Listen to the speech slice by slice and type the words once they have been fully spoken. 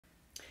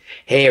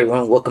Hey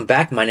everyone, welcome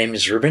back. My name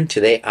is Ruben.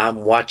 Today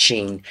I'm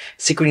watching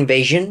Secret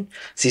Invasion,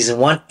 Season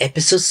 1,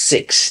 Episode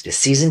 6, the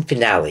season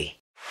finale.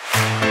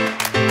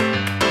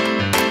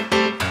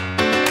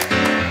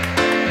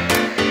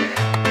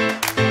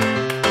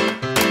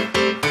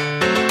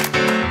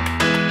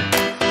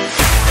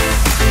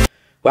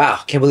 Wow,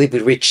 can't believe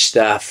we reached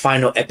the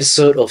final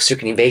episode of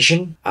Secret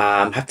Invasion.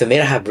 I have to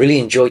admit I have really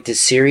enjoyed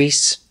this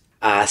series.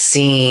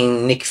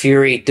 Seeing Nick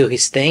Fury do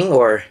his thing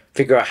or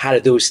figure out how to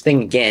do his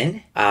thing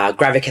again.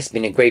 Gravik has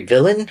been a great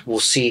villain. We'll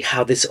see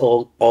how this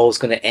all is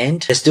going to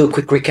end. Let's do a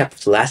quick recap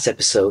of the last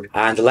episode.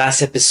 In the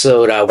last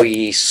episode,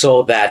 we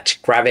saw that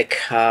Gravik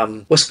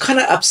was kind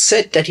of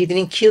upset that he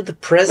didn't kill the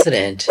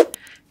president.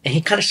 And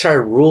he kind of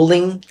started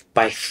ruling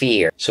by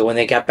fear. So when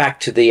they got back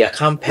to the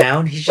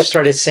compound, he just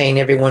started saying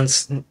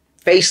everyone's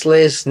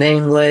faceless,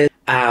 nameless.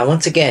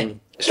 Once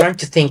again, starting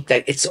to think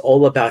that it's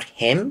all about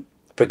him,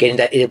 forgetting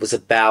that it was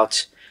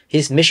about,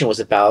 his mission was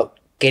about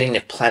getting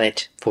a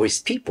planet for his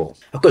people.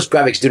 Of course,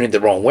 Gravik's doing it the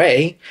wrong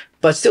way,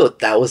 but still,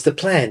 that was the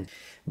plan.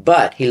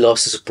 But he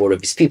lost the support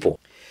of his people.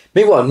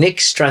 Meanwhile,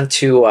 Nick's trying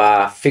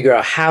to figure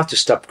out how to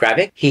stop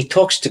Gravik. He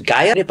talks to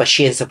Gaia, but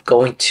she ends up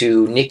going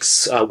to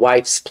Nick's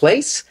wife's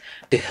place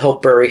to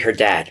help bury her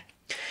dad.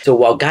 So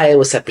while Gaia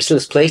was at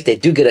Priscilla's place, they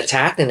do get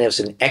attacked, and it was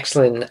an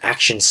excellent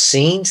action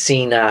scene,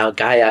 seeing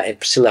Gaia and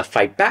Priscilla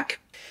fight back.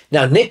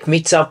 Now, Nick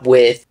meets up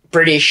with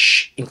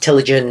British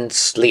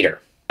intelligence leader.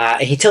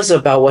 And he tells them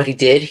about what he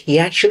did. He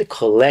actually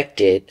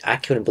collected, I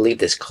couldn't believe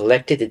this,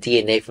 collected the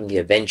DNA from the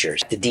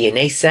Avengers. The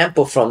DNA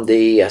sample from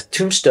the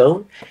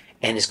tombstone,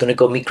 and is going to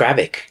go meet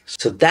Gravik.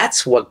 So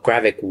that's what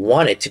Gravik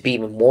wanted, to be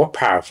even more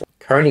powerful.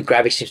 Currently,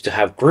 Gravik seems to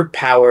have group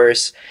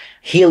powers,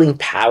 healing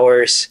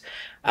powers.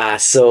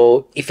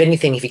 So if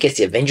anything, if he gets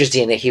the Avengers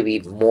DNA, he'll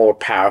be more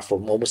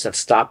powerful, almost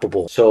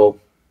unstoppable. So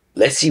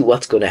let's see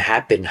what's going to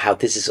happen, how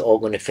this is all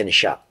going to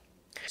finish up.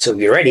 So if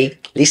you're ready,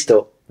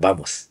 listo,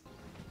 vamos.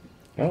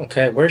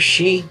 Okay, where's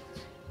she?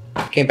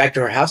 Came back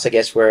to her house, I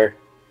guess, where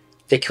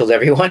they killed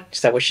everyone. Is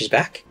that where she's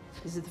back?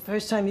 This is the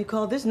first time you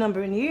called this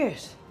number in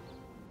years.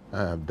 I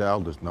have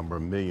dialed this number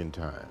 1,000,000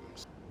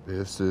 times.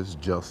 This is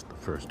just the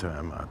first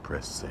time I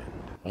press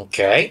send.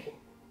 Okay.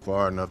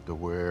 Far enough to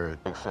where it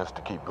makes sense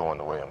to keep going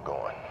the way I'm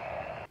going.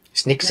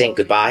 Is Nick saying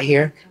goodbye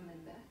here?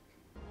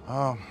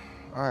 All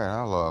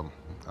right,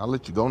 I'll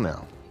let you go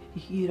now.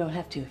 You don't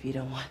have to if you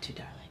don't want to,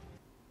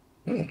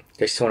 darling.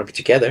 They still want to be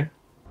together.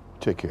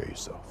 Take care of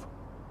yourself.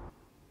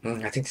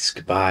 I think this is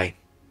goodbye.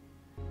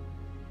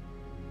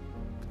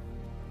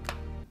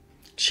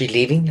 She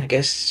leaving? I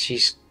guess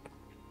she's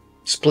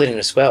splitting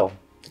as well.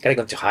 Gotta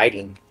go into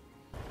hiding.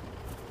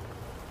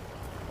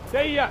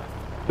 See ya.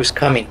 Who's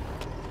coming?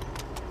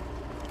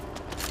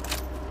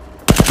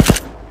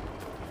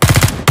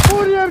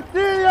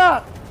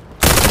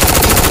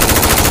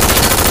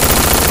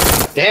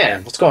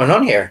 Damn, what's going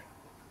on here?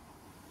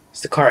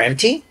 Is the car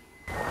empty?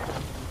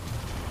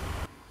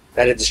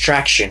 That a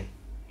distraction.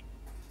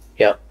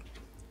 Yep.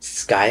 Is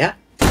this Gaia?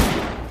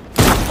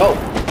 Oh,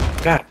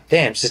 god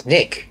damn, this is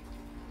Nick.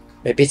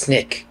 Maybe it's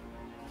Nick.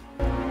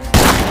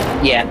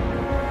 Yeah.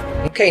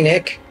 Okay,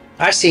 Nick.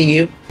 I see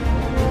you.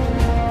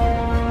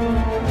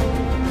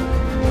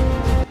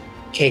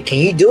 Okay, can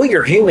you do it?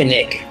 You're human,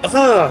 Nick.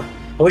 I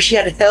wish he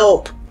had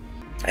help.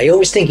 I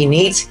always think he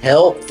needs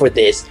help for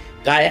this.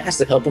 Gaia has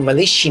to help him. At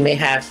least she may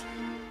have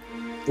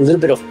a little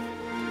bit of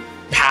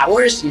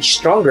powers. He's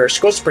stronger.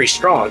 Skrulls pretty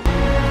strong.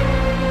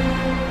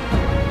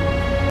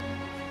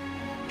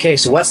 Okay,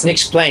 so what's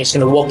Nick's plan? He's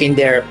gonna walk in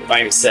there by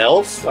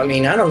himself? I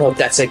mean, I don't know if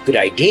that's a good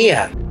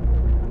idea.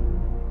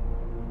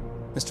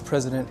 Mr.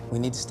 President, we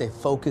need to stay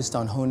focused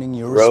on honing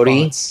your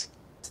Rhody response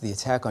to the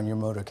attack on your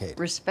motorcade.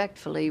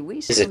 Respectfully, we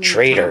is still a need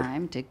traitor.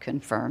 time to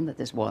confirm that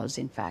this was,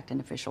 in fact, an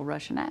official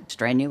Russian act.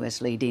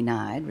 Strenuously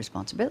denied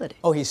responsibility.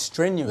 Oh, he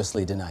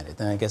strenuously denied it.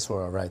 Then I guess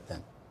we're all right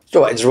then.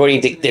 So is Rhody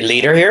the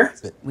leader here?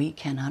 We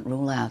cannot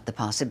rule out the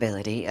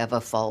possibility of a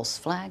false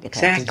flag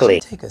attack. Exactly.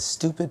 Did you take a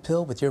stupid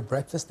pill with your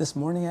breakfast this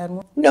morning,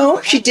 Admiral? No,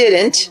 she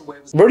didn't.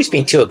 Rhody's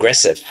being too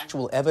aggressive.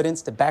 Actual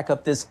evidence to back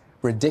up this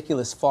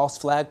ridiculous false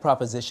flag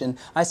proposition.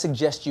 I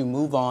suggest you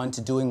move on to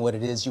doing what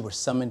it is you were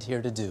summoned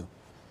here to do,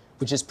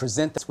 which is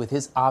present us with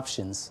his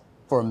options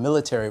for a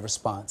military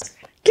response.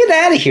 Get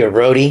out of here,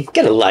 Rhody.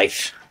 Get a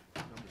life.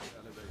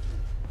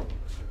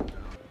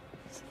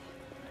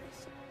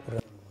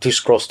 Two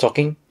Skrulls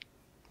talking.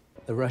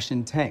 The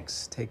Russian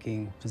tanks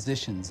taking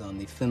positions on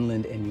the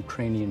Finland and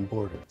Ukrainian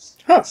borders.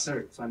 Huh.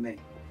 Sir, if I may.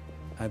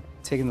 I've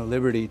taken the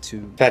liberty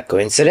to That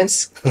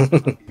coincidence?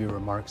 give your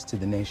remarks to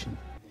the nation.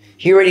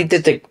 He already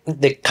did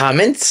the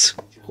comments?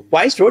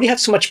 Why does Rhody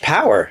have so much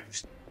power?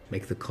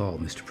 Make the call,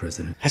 Mr.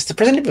 President. Has the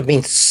president ever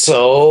been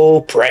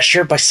so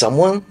pressured by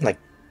someone like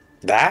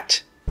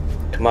that?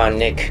 Come on,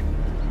 Nick.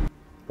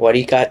 What do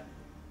you got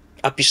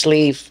up your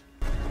sleeve?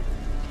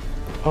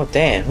 Oh,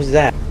 damn. Who's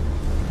that?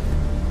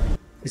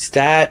 Is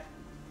that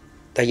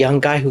the young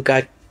guy who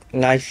got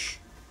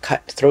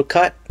throat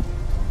cut?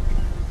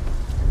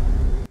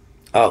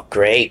 Oh,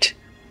 great.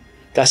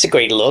 That's a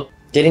great look.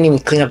 Didn't even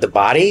clean up the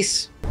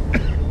bodies?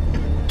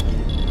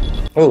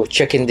 Oh,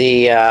 checking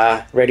the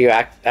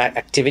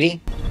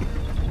radioactivity.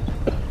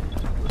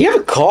 You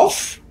have a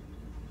cough?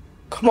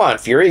 Come on,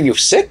 Fury, you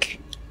sick?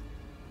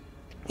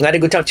 Not a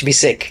good time to be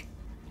sick.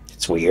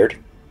 It's weird.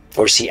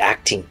 Or is he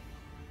acting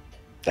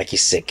like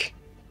he's sick?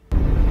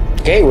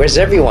 Okay, where's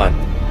everyone?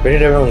 Where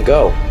did everyone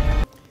go?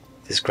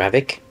 This is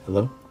Gravik.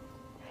 Hello?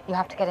 You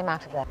have to get him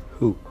out of there.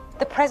 Who?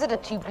 The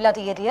president, you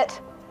bloody idiot.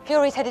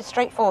 Fury's headed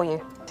straight for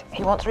you.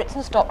 He wants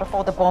Ritson stopped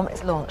before the bomb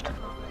is launched.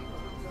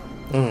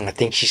 I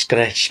think she's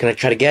gonna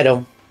try to get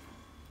him.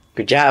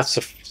 Good job,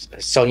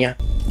 Sonia.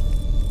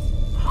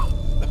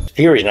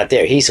 Fury's not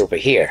there. He's over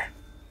here.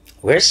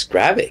 Where's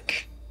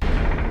Gravik?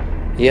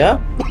 Yeah.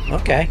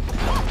 Okay.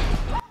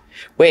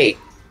 Wait,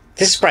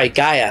 this is probably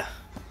Gaia.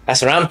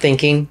 That's what I'm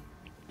thinking.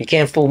 You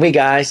can't fool me,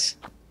 guys.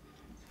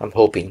 I'm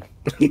hoping.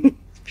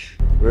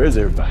 Where is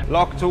everybody?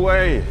 Locked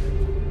away.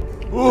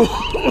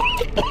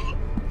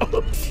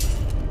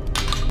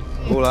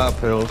 All out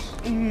pills.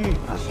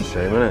 That's a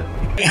shame, isn't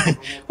it?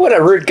 What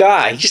a rude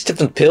guy. He just took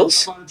some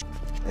pills?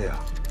 Yeah.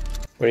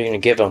 What are you gonna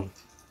give him?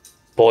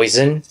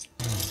 Poison?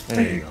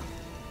 There you go.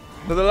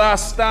 For the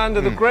last stand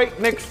of the great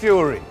Nick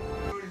Fury.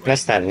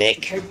 That's not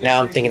Nick.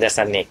 Now I'm thinking that's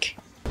not Nick.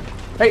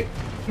 Hey,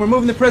 we're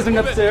moving the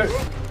president upstairs.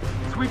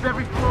 Sweep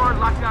every floor,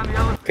 lock down the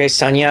elevator. Okay,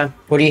 Sonia,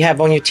 what do you have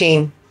on your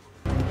team?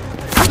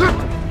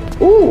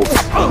 Ooh,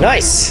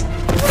 nice.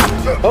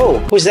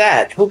 Oh, who's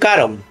that? Who got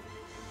him?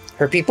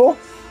 Her people?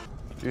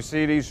 Do you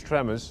see these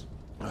tremors?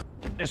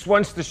 It's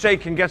once the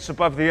shaking gets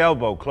above the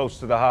elbow, close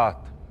to the heart.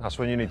 That's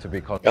when you need to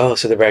be conscious. Oh,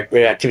 so the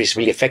radioactivity is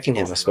really affecting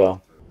him as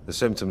well. The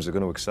symptoms are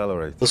going to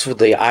accelerate. Those were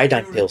the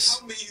iodine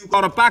pills. You've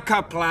got a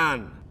backup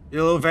plan.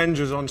 Your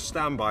Avengers on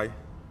standby.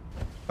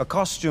 A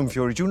costume,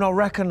 Fury. Do you not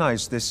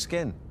recognize this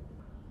skin?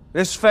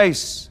 This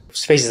face.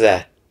 Whose face is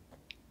that?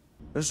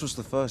 This was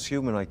the first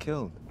human I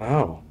killed.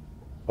 Oh,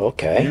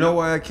 okay. You know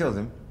why I killed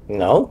him?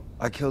 No?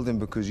 I killed him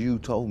because you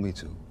told me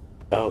to.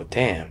 Oh,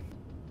 damn.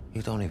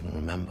 You don't even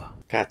remember.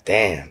 God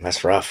damn,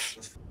 that's rough.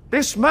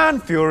 This man,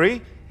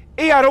 Fury,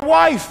 he had a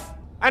wife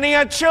and he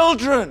had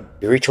children.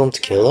 You reach home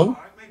to kill him?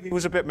 He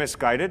was a bit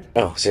misguided.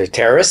 Oh, is he a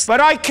terrorist? But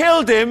I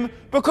killed him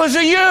because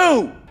of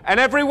you! And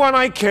everyone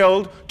I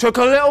killed took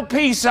a little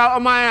piece out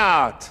of my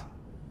heart.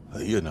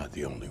 You're not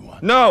the only one.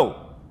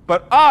 No,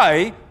 but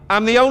I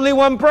am the only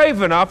one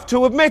brave enough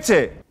to admit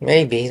it.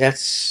 Maybe,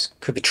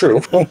 could be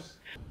true.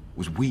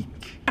 Was weak.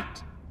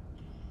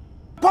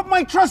 Put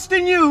my trust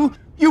in you.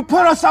 You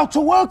put us out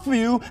to work for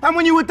you, and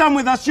when you were done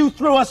with us, you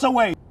threw us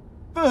away.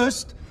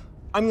 First,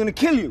 I'm gonna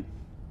kill you.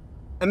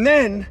 And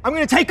then, I'm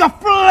gonna take a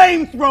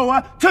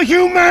flamethrower to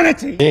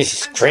humanity.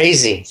 He's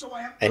crazy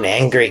and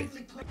angry.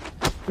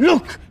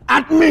 Look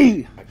at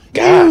me.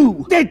 God.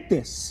 You did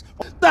this.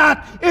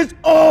 That is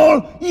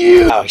all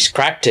you. Oh, he's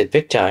cracked it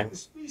big time.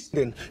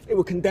 They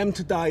were condemned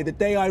to die the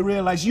day I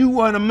realized you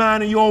weren't a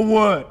man of your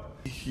word.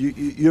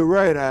 You're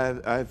right,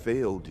 I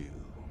failed you.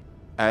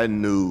 I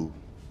knew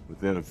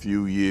within a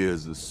few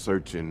years of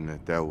searching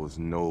that there was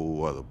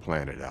no other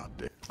planet out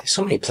there. There's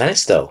so many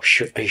planets, though.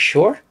 Are you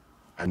sure?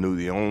 I knew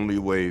the only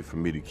way for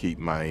me to keep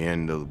my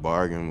end of the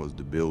bargain was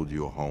to build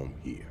you a home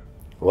here.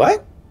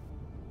 What?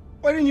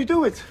 Why didn't you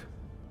do it?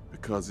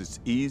 Because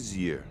it's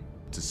easier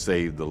to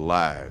save the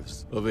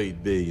lives of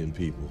 8 billion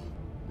people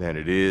than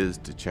it is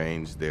to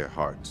change their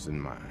hearts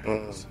and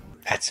minds.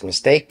 That's a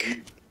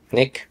mistake,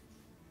 Nick.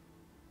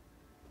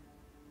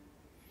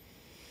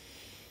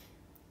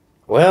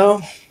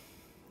 Well,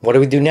 what do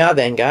we do now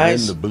then,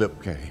 guys? Then the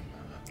blip came.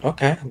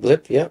 Okay,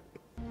 blip, yep.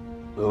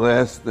 The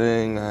last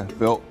thing I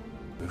felt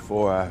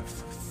before I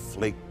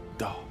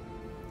flaked off.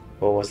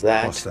 What was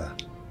that? What's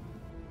that?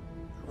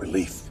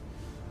 Relief.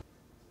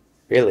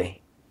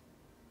 Really?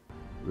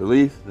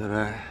 Relief that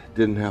I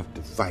didn't have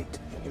to fight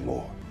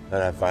anymore.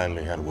 That I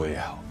finally had a way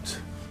out.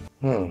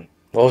 What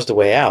was the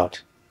way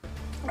out?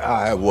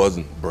 I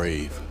wasn't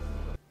brave.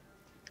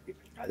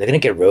 Are they gonna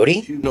get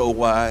Rhody? You know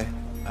why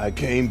I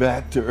came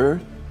back to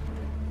Earth?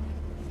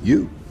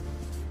 You.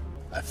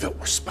 I felt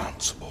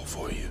responsible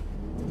for you.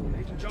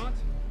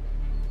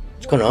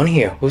 What's going on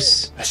here?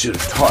 I should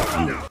have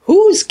taught you.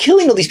 Who's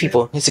killing all these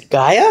people? Is it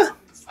Gaia?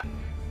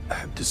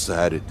 I've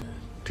decided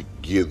to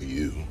give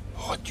you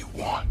what you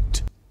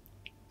want.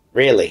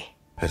 Really?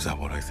 Is that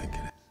what I think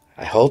it is?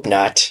 I hope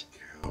not.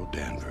 Carol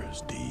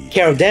Danvers' deed.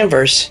 Carol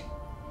Danvers?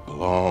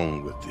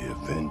 Along with the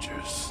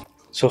Avengers.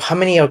 So how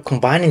many are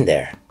combining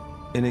there?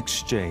 In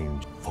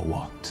exchange for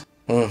what?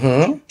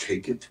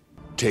 Take it.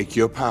 Take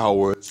your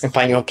powers. And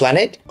find your own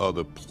planet?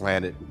 Other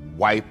planet.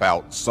 Wipe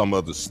out some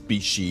other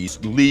species.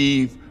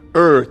 Leave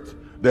Earth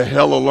the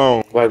hell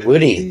alone. Why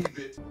would he?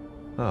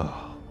 Oh,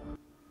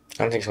 I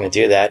don't think he's gonna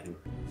do that.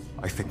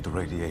 I think the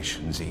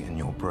radiation's eating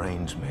your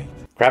brains, mate.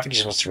 Gravik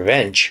just wants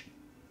revenge.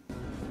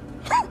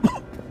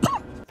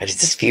 But is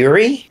this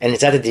Fury? And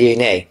is that the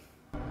DNA?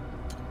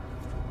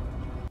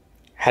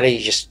 How do you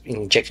just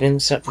inject it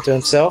into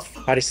himself?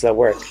 How does that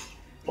work?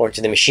 Or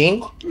into the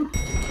machine?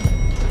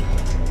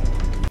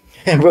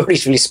 And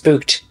Rhody's really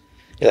spooked.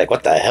 You're like,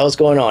 what the hell's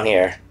going on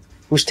here?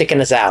 Who's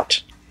taking us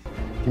out?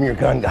 Give me your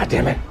gun,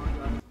 goddammit.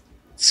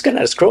 This is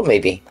not a Skrull,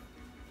 maybe.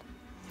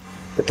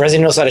 The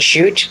president knows how to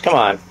shoot? Come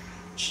on.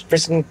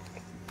 President,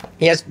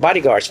 he has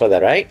bodyguards for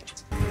that, right?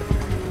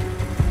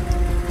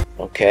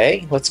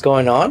 Okay, what's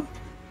going on?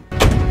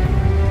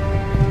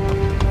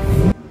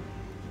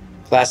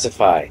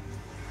 Classified.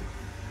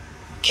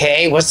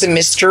 Okay, what's the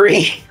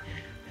mystery?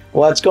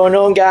 What's going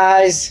on,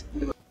 guys?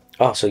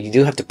 Oh, so you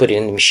do have to put it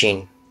in the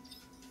machine.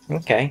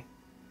 Okay.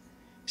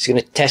 He's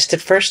gonna test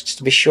it first, just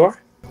to be sure.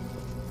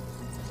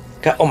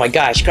 God, oh my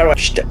gosh,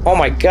 oh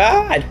my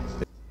god!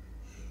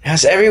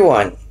 How's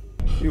everyone?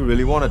 You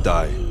really want to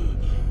die?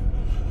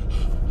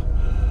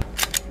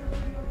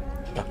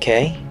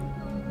 Okay.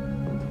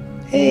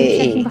 You're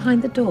checking Hey!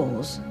 behind the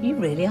doors. You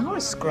really are a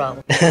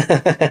Skrull.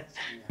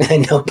 I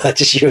know, but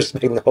just she was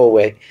making the whole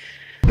way.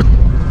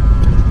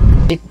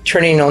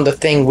 Turning on the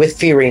thing with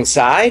Fury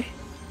inside?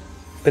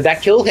 Could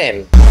that kill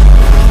him?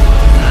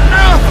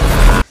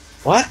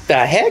 What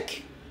the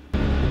heck?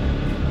 What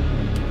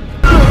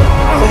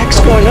the heck's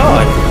going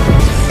on?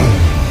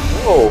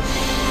 Whoa.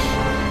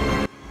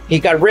 He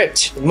got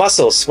ripped.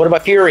 Muscles. What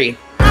about Fury?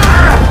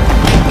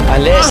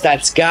 Unless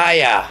that's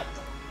Gaia.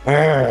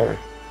 Arrgh.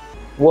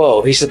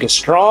 Whoa, he's looking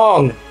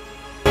strong.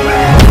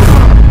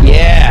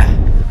 Yeah.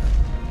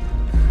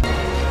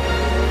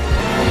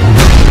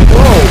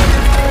 Whoa.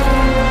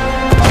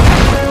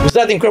 Was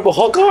that the Incredible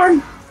Hulk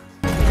arm?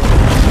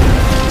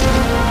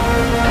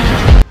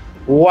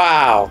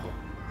 Wow.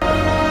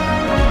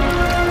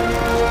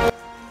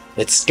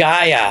 It's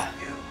Gaia.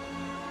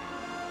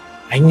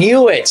 I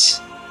knew it.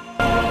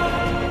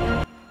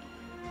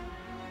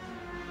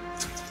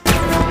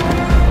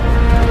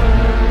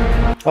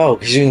 Oh,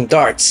 he's using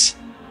darts.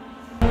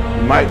 You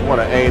might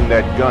want to aim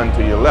that gun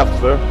to your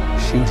left, sir.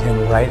 Shoot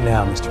him right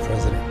now, Mr.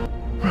 President.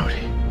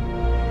 Rhody.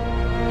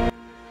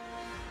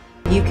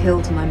 You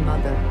killed my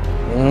mother,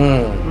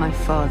 my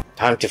father.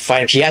 Time to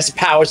fight him. She has the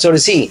power, so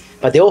does he.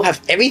 But they all have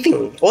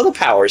everything. All the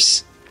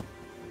powers.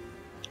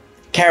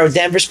 Carol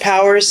Danvers'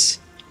 powers.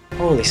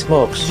 Holy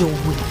smokes. You're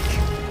weak.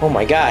 Oh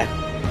my god.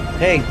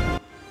 Hey,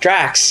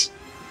 Drax.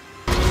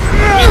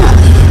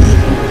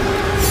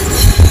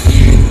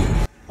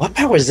 What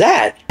power is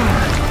that?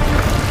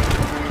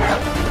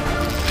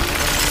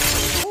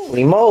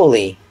 Holy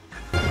moly.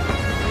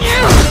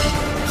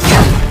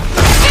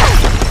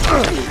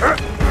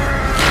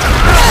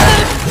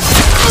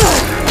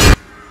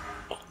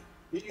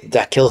 Did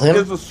that kill him?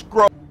 Here's a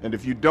Skrull. And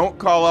if you don't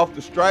call off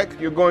the strike,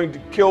 you're going to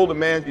kill the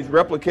man he's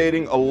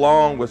replicating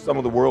along with some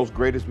of the world's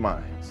greatest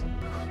minds.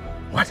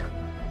 What?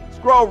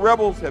 Skrull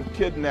rebels have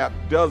kidnapped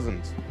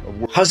dozens of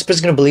world. How's the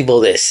person gonna believe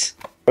all this?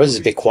 Rose is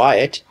a bit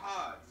quiet.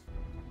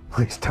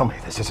 Please tell me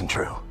this isn't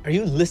true. Are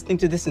you listening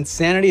to this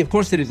insanity? Of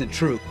course it isn't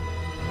true.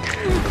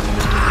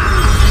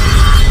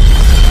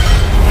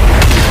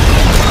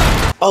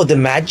 Oh, the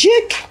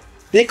magic?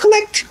 They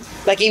collect,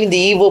 like, even the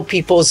evil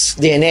people's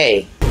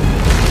DNA.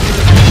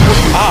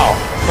 Oh,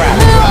 crap.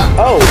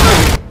 Oh.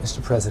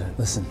 Mr. President,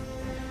 listen.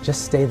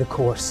 Just stay the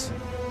course,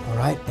 all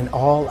right? And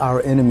all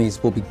our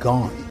enemies will be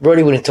gone.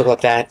 Rhody wouldn't talk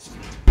like that.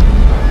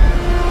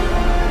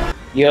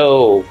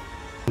 Yo.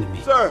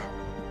 Sir,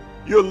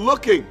 you're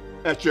looking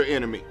at your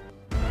enemy.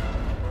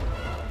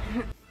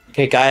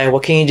 Okay, Gaia,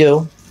 what can you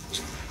do?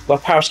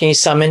 What powers can you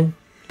summon?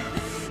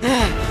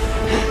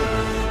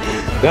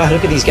 God,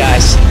 look at these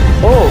guys.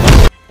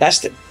 Oh,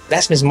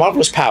 that's Ms.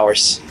 Marvel's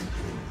powers.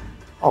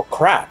 Oh,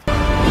 crap.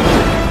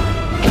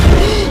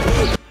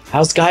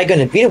 How's Gaia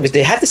gonna beat him? Because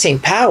they have the same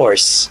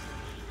powers.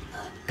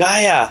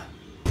 Gaia.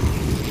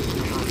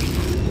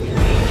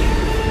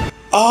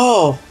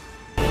 Oh.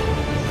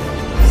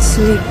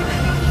 Sleep.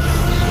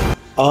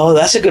 Oh,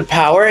 that's a good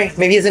power.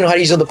 Maybe he doesn't know how to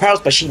use all the powers,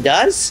 but she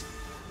does?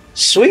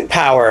 Sweet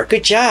power.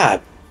 Good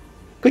job.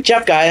 Good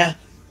job, Gaia.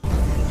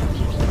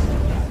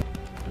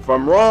 If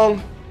I'm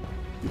wrong,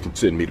 you can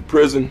send me to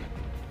prison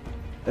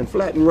and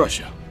flatten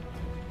Russia.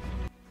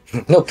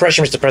 No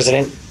pressure, Mr.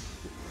 President.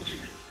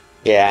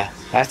 Yeah,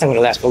 that's not gonna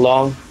last for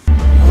long.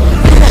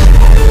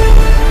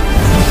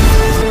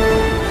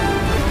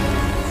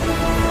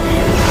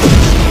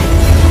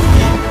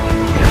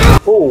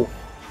 Oh.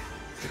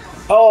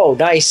 Oh,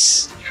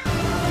 nice.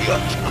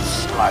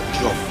 Just like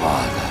your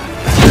father.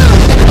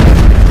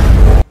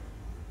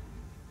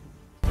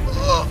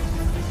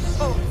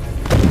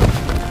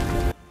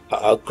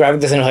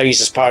 Gravik doesn't know how to use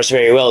his powers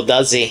very well,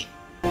 does he?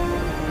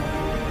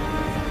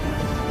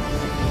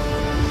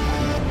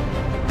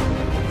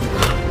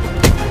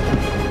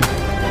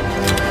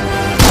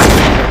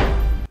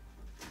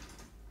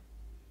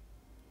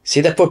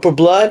 See that purple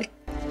blood?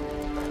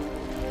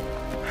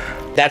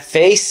 That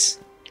face?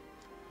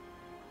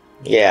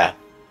 Yeah.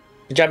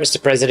 Good job,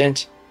 Mr.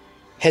 President.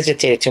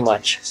 Hesitated too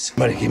much.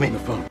 Somebody give me the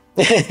phone.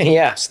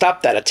 Yeah,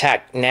 stop that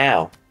attack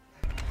now.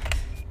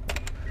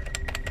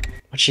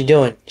 What's she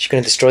doing? She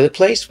gonna destroy the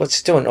place? What's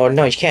she doing? Oh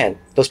no, you can't.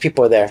 Those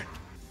people are there.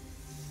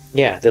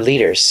 Yeah, the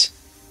leaders.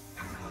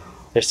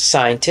 There's the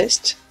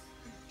scientist.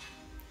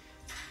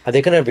 Are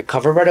they gonna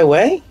recover right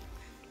away?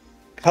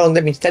 How long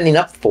have they been standing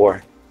up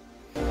for?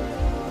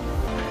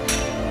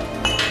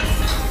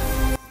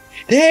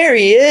 There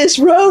he is,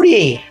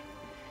 Rhody!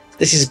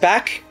 This is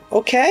back?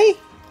 Okay.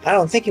 I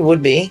don't think it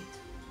would be.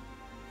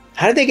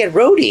 How did they get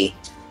Rhody?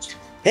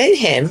 And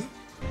him?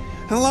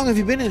 How long have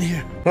you been in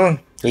here?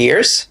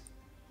 Years?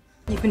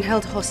 You've been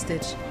held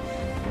hostage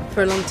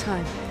for a long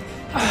time.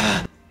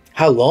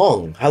 How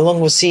long? How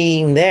long was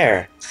he in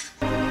there?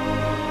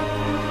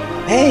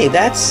 Hey,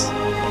 that's...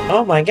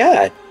 Oh my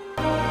god.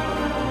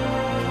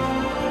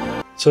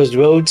 So is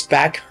Rhodes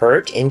back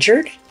hurt,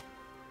 injured?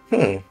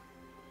 The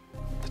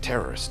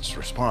terrorists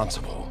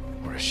responsible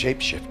were a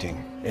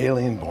shape-shifting,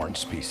 alien-born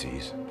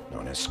species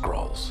known as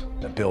Skrulls.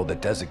 A bill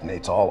that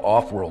designates all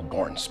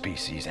off-world-born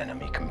species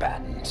enemy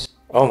combatants.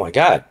 Oh my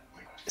god.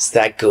 Is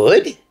that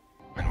good?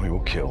 And we will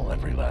kill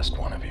every last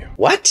one of you.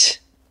 What?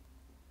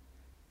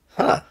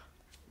 Huh.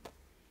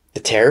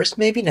 The terrorist,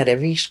 maybe? Not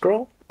every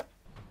Skrull?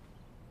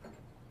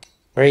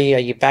 Are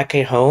you back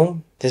at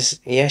home?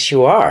 Yes,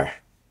 you are.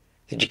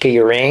 Did you get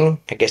your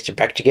ring? I guess you're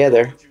back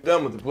together. You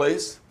done with the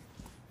place?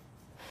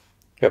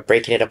 You're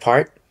breaking it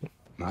apart?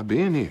 Not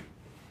being here.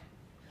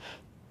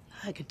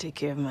 I could take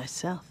care of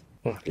myself.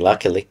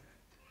 Luckily.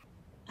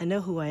 I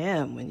know who I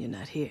am when you're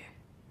not here.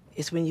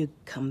 It's when you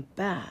come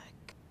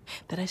back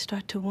that I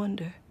start to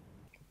wonder.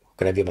 I'm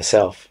gonna be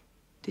myself.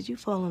 Did you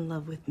fall in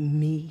love with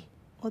me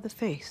or the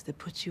face that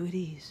puts you at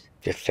ease?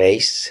 Your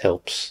face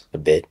helps a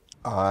bit.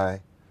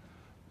 I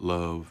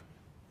love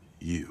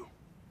you.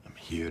 I'm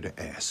here to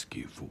ask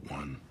you for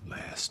one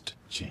last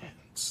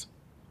chance.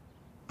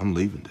 I'm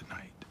leaving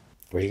tonight.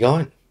 Where are you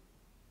going?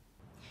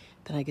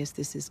 Then I guess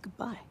this is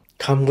goodbye.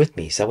 Come with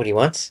me. Is that what he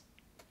wants?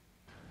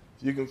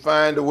 If you can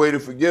find a way to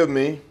forgive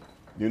me,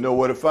 you know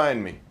where to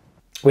find me.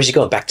 Where's he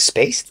going? Back to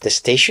space? The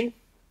station?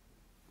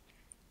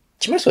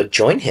 You might as well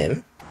join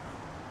him.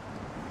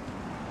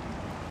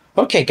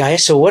 Okay,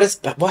 guys, so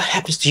what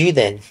happens to you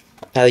then?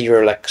 Now that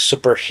you're like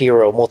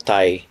superhero,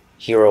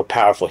 multi-hero,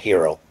 powerful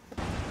hero.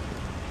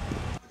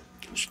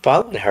 Who's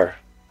following her?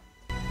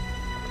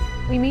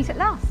 We meet at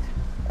last.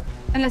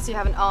 Unless you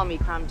have an army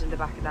crammed in the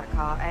back of that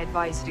car, I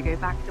advise you to go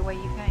back the way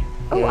you came.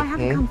 Oh, I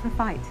haven't come for a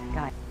fight,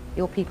 guy.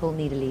 Your people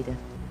need a leader.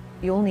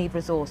 You'll need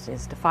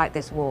resources to fight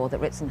this war that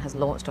Ritson has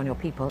launched on your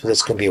people. So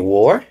there's gonna be a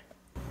war?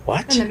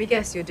 What? And let me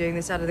guess, you're doing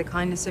this out of the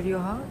kindness of your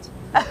heart?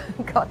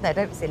 God, no,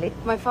 don't be silly.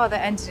 My father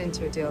entered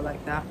into a deal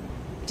like that.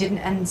 It didn't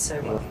end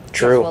so well.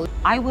 True. Well,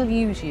 I will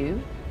use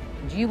you,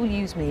 and you will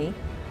use me,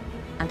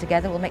 and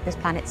together we'll make this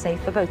planet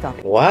safe for both of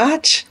us.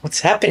 What?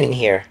 What's happening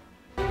here?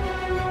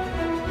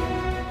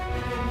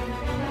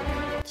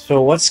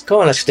 So what's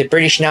going on? So the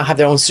British now have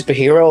their own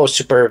superhero or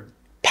super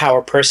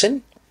power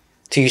person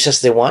to use as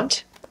they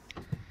want?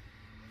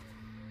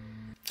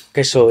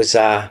 Okay, so is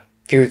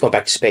Fury going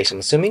back to space, I'm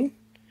assuming?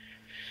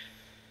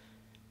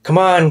 Come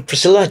on,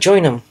 Priscilla,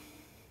 join him.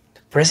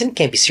 The president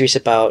can't be serious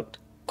about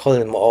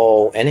calling them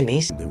all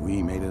enemies. That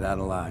we made it out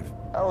alive.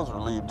 I was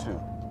relieved too.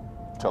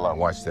 Till I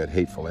watched that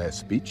hateful ass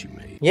speech you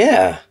made.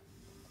 Yeah.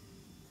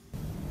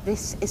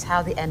 This is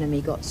how the enemy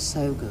got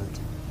so good.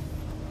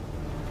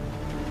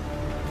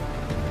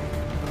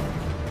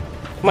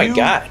 Oh my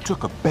god. You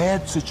took a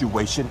bad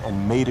situation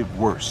and made it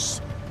worse.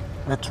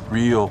 That's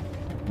real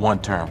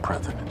one-term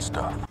president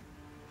stuff.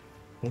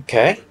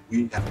 Okay.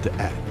 We have to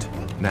act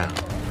now.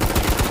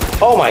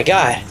 Oh my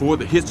god. For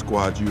the hit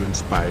squad you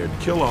inspired,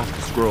 kill off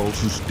the Skrulls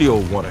who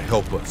still want to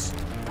help us.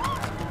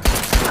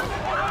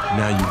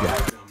 Now you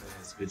got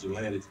dumbass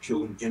vigilantes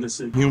killing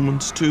innocent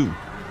humans too.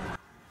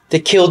 They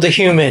killed the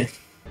human.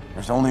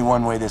 There's only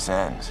one way this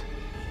ends.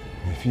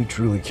 If you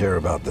truly care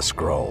about the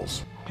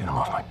Skrulls, get them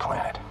off my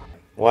planet.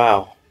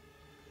 Wow.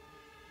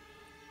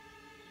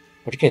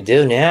 What are you gonna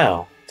do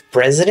now? The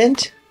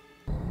president?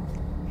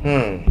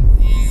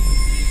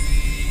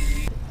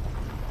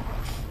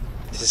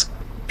 This is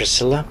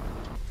Priscilla?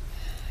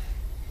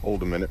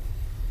 Hold a minute.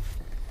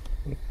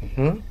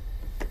 Are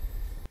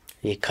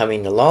you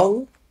coming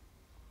along?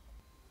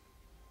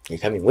 Are you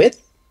coming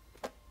with?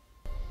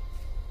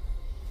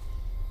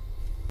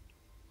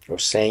 Or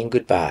saying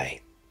goodbye?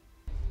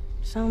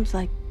 Sounds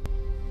like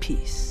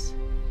peace,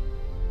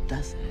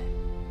 doesn't it?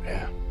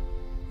 Yeah.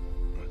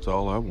 That's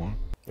all I want.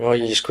 Well,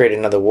 you just created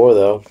another war,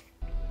 though.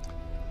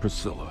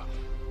 Priscilla.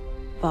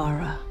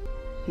 Vara.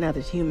 Now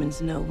that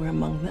humans know we're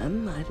among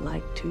them, I'd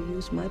like to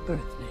use my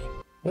birth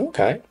name.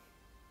 Okay.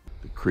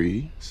 The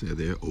Kree said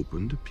they're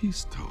open to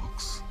peace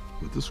talks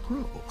with the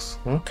Skrulls.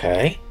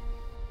 Okay.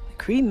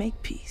 The Kree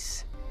make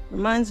peace.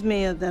 Reminds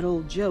me of that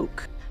old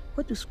joke.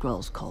 What do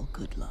Skrulls call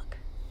good luck?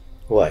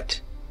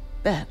 What?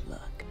 Bad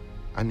luck.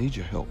 I need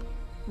your help.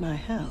 My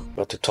help?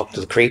 What, to talk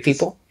to the Kree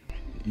people?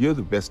 You're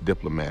the best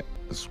diplomat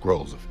the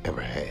Skrulls have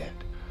ever had.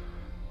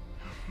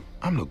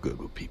 I'm no good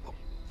with people.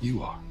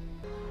 You are.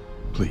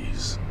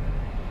 Please,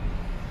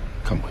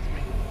 come with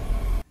me.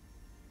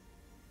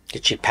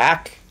 Did she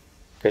pack?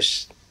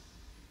 Because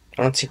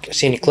I don't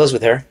see any clothes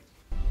with her.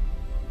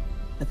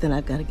 But then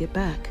I've got to get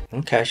back.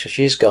 Okay, so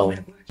she's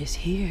going. It's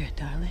here,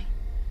 darling.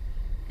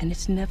 And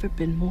it's never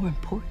been more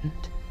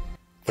important.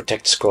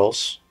 Protect the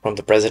Skrulls from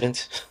the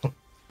president.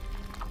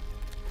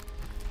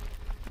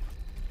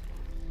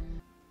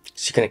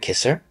 Is he gonna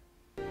kiss her?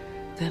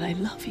 That I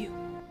love you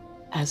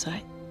as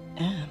I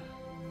am.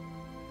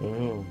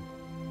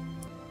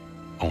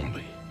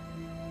 Only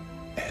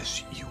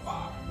as you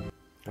are.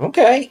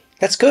 Okay,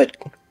 that's good.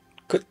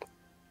 Good.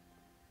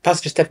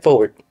 Positive step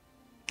forward,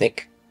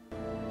 Nick.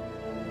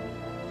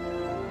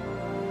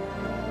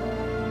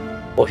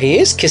 Well, he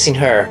is kissing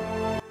her.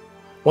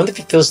 Wonder if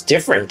he feels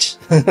different.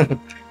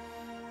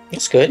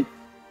 That's good.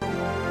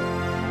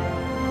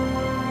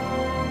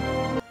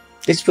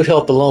 This would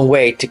help a long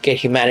way to get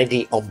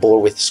humanity on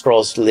board with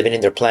Skrulls living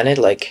in their planet,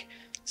 like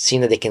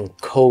seeing that they can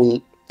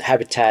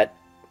co-habitat,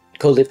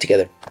 co-live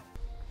together.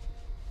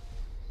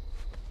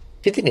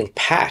 They didn't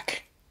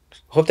pack.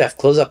 Hope to have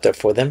clothes up there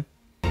for them.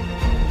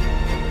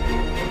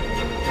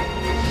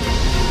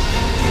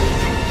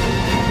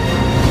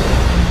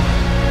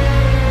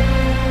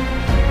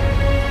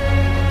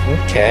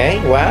 Okay,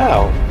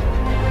 wow.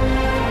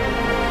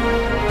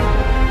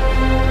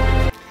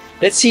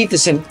 Let's see if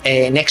there's an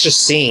extra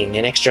scene,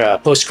 an extra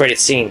post-credit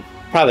scene.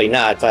 Probably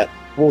not, but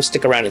we'll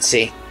stick around and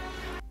see.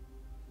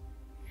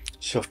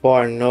 So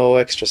far, no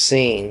extra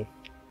scene.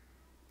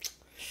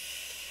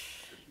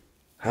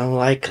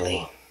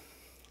 Unlikely.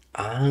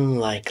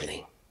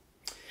 Unlikely.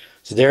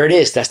 So there it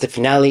is. That's the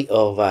finale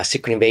of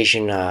Secret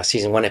Invasion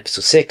Season 1,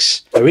 Episode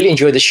 6. I really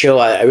enjoyed the show.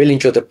 I really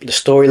enjoyed the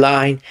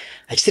storyline.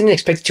 I just didn't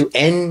expect it to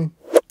end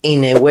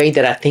in a way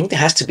that I think there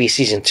has to be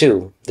Season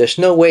 2. There's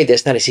no way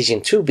there's not a Season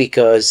 2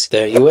 because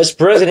the US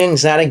president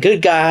is not a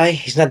good guy.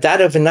 He's not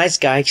that of a nice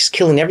guy. He's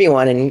killing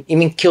everyone and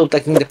even killed, I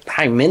think, the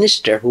Prime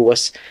Minister, who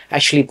was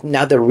actually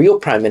now the real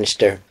Prime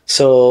Minister.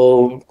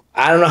 So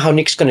I don't know how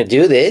Nick's going to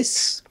do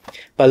this,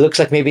 but it looks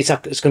like maybe it's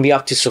going to be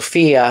up to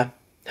Sophia.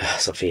 Maybe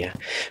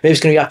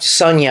it's going to be up to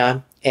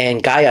Sonia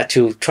and Gaia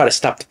to try to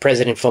stop the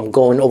president from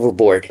going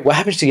overboard. What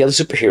happens to the other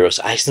superheroes?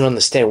 I just don't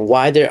understand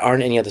why there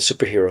aren't any other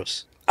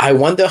superheroes. I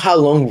wonder how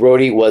long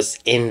Rhody was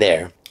in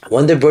there. I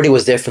wonder if Rhody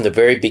was there from the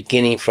very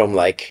beginning, from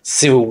like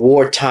Civil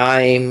War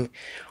time,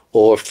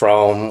 or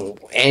from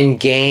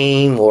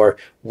Endgame, or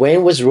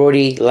when was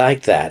Rhody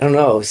like that? I don't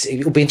know.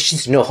 It'll be interesting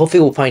to know.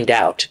 Hopefully we'll find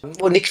out.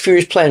 Well, Nick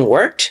Fury's plan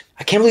worked.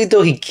 I can't believe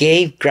though he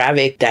gave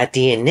Gravik that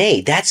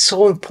DNA. That's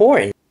so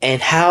important.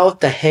 And how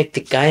the heck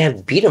did Gaia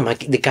beat him?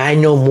 Like, the guy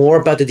know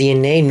more about the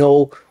DNA,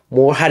 know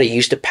more how to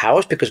use the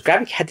powers, because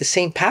Gravik had the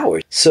same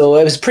powers. So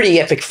it was a pretty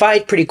epic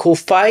fight, pretty cool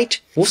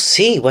fight. We'll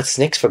see what's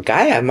next for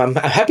Gaia. I'm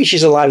happy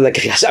she's alive. Like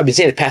I've been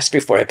saying the past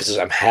 3-4 episodes,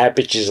 I'm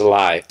happy she's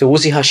alive. So we'll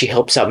see how she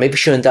helps out. Maybe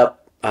she'll end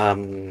up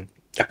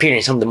appearing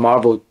in some of the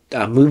Marvel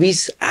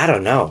movies. I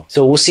don't know.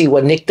 So we'll see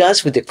what Nick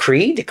does with the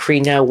Kree. The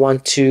Kree now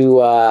want to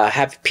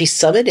have a peace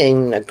summit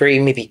and agree,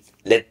 maybe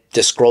let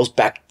the Skrulls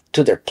back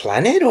to their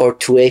planet or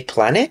to a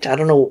planet. I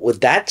don't know where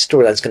that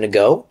storyline's going to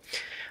go.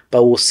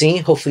 But we'll see.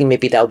 Hopefully,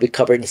 maybe that will be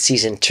covered in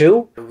Season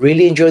 2.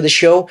 Really enjoyed the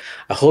show.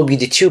 I hope you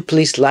did too.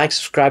 Please like,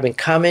 subscribe, and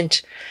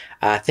comment.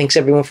 Thanks,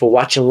 everyone, for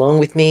watching along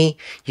with me.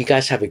 You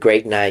guys have a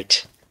great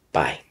night.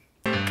 Bye.